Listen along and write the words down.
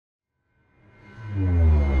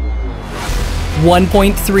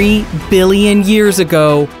1.3 billion years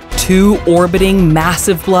ago, two orbiting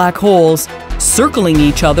massive black holes, circling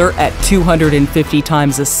each other at 250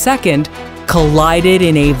 times a second, collided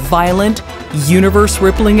in a violent,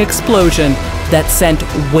 universe-rippling explosion that sent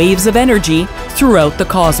waves of energy throughout the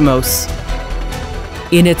cosmos.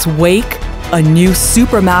 In its wake, a new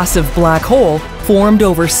supermassive black hole formed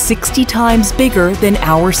over 60 times bigger than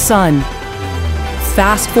our Sun.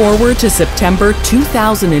 Fast forward to September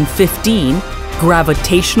 2015,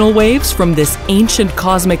 gravitational waves from this ancient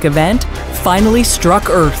cosmic event finally struck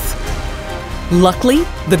Earth. Luckily,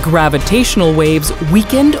 the gravitational waves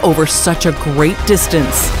weakened over such a great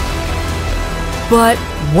distance. But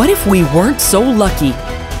what if we weren't so lucky?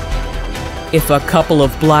 If a couple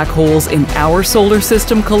of black holes in our solar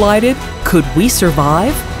system collided, could we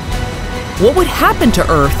survive? What would happen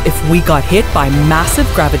to Earth if we got hit by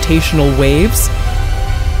massive gravitational waves?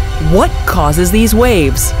 What causes these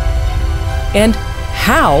waves? And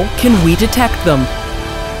how can we detect them?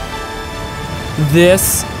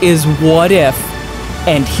 This is What If,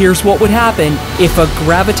 and here's what would happen if a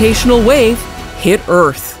gravitational wave hit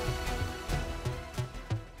Earth.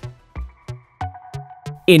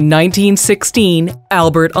 In 1916,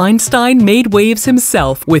 Albert Einstein made waves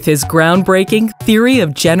himself with his groundbreaking theory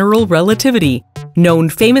of general relativity, known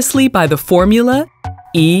famously by the formula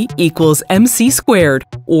E equals mc squared,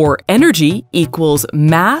 or energy equals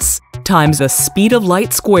mass times the speed of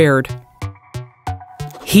light squared.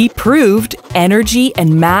 He proved energy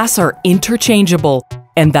and mass are interchangeable,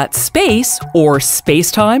 and that space, or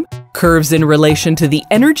space-time, curves in relation to the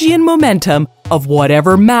energy and momentum of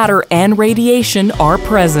whatever matter and radiation are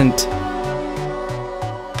present.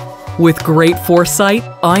 With great foresight,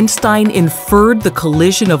 Einstein inferred the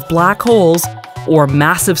collision of black holes, or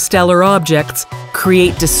massive stellar objects,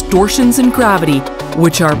 create distortions in gravity,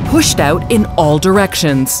 which are pushed out in all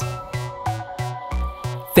directions.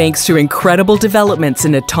 Thanks to incredible developments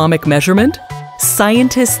in atomic measurement,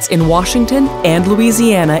 scientists in Washington and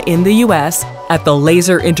Louisiana in the US at the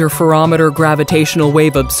Laser Interferometer Gravitational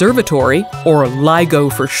Wave Observatory, or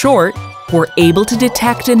LIGO for short, were able to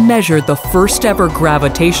detect and measure the first ever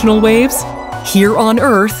gravitational waves here on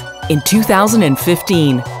Earth in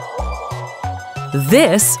 2015.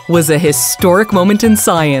 This was a historic moment in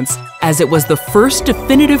science, as it was the first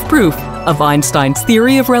definitive proof of Einstein's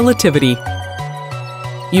theory of relativity.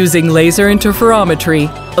 Using laser interferometry,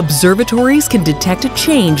 observatories can detect a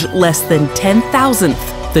change less than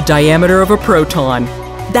 10,000th the diameter of a proton.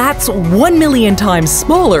 That's 1 million times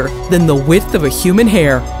smaller than the width of a human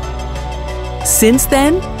hair. Since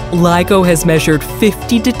then, LIGO has measured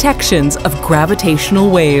 50 detections of gravitational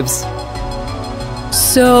waves.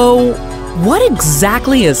 So, what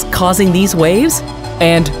exactly is causing these waves?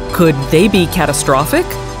 And could they be catastrophic?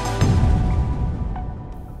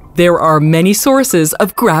 There are many sources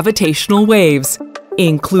of gravitational waves,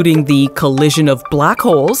 including the collision of black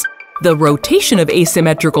holes, the rotation of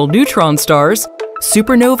asymmetrical neutron stars,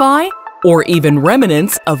 supernovae, or even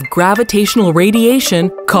remnants of gravitational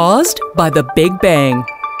radiation caused by the Big Bang.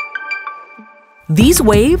 These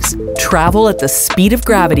waves travel at the speed of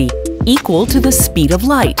gravity, equal to the speed of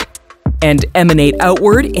light, and emanate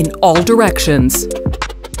outward in all directions.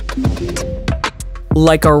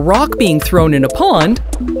 Like a rock being thrown in a pond,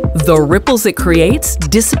 the ripples it creates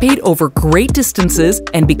dissipate over great distances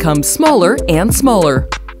and become smaller and smaller.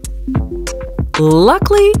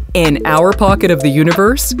 Luckily, in our pocket of the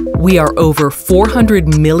universe, we are over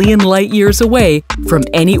 400 million light-years away from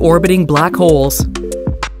any orbiting black holes.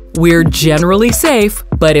 We're generally safe,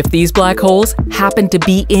 but if these black holes happen to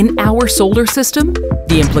be in our solar system,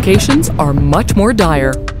 the implications are much more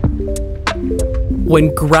dire.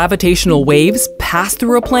 When gravitational waves pass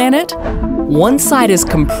through a planet, one side is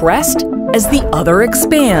compressed as the other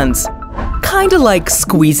expands, kinda like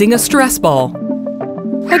squeezing a stress ball.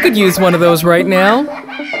 I could use one of those right now.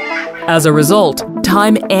 As a result,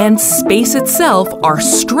 time and space itself are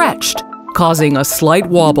stretched, causing a slight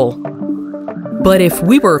wobble. But if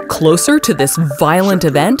we were closer to this violent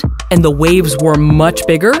event and the waves were much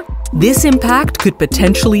bigger, this impact could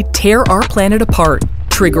potentially tear our planet apart,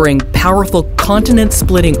 triggering powerful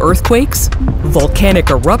continent-splitting earthquakes, volcanic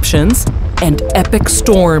eruptions, and epic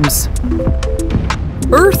storms.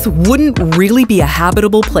 Earth wouldn't really be a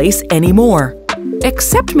habitable place anymore,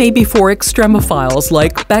 except maybe for extremophiles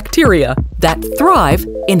like bacteria that thrive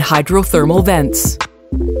in hydrothermal vents.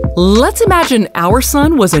 Let's imagine our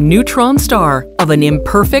sun was a neutron star of an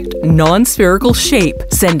imperfect, non-spherical shape,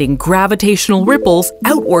 sending gravitational ripples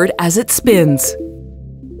outward as it spins.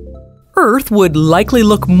 Earth would likely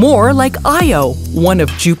look more like Io, one of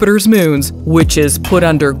Jupiter's moons, which is put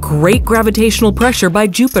under great gravitational pressure by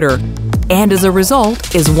Jupiter, and as a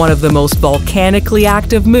result is one of the most volcanically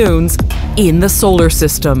active moons in the solar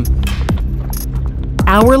system.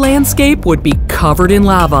 Our landscape would be covered in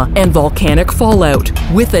lava and volcanic fallout,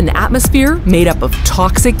 with an atmosphere made up of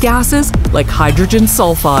toxic gases like hydrogen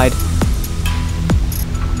sulfide.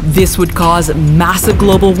 This would cause massive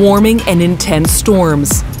global warming and intense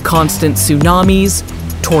storms, constant tsunamis,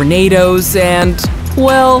 tornadoes, and,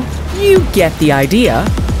 well, you get the idea.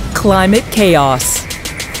 Climate chaos.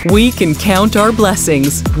 We can count our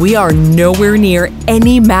blessings. We are nowhere near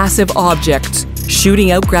any massive objects shooting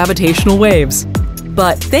out gravitational waves.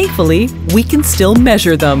 But thankfully, we can still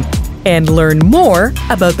measure them and learn more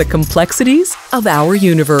about the complexities of our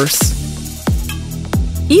universe.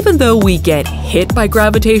 Even though we get hit by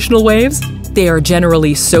gravitational waves, they are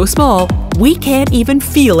generally so small we can't even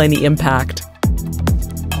feel any impact.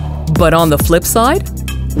 But on the flip side,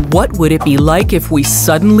 what would it be like if we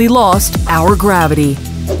suddenly lost our gravity?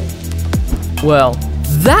 Well,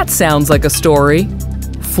 that sounds like a story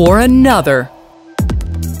for another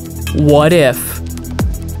What If.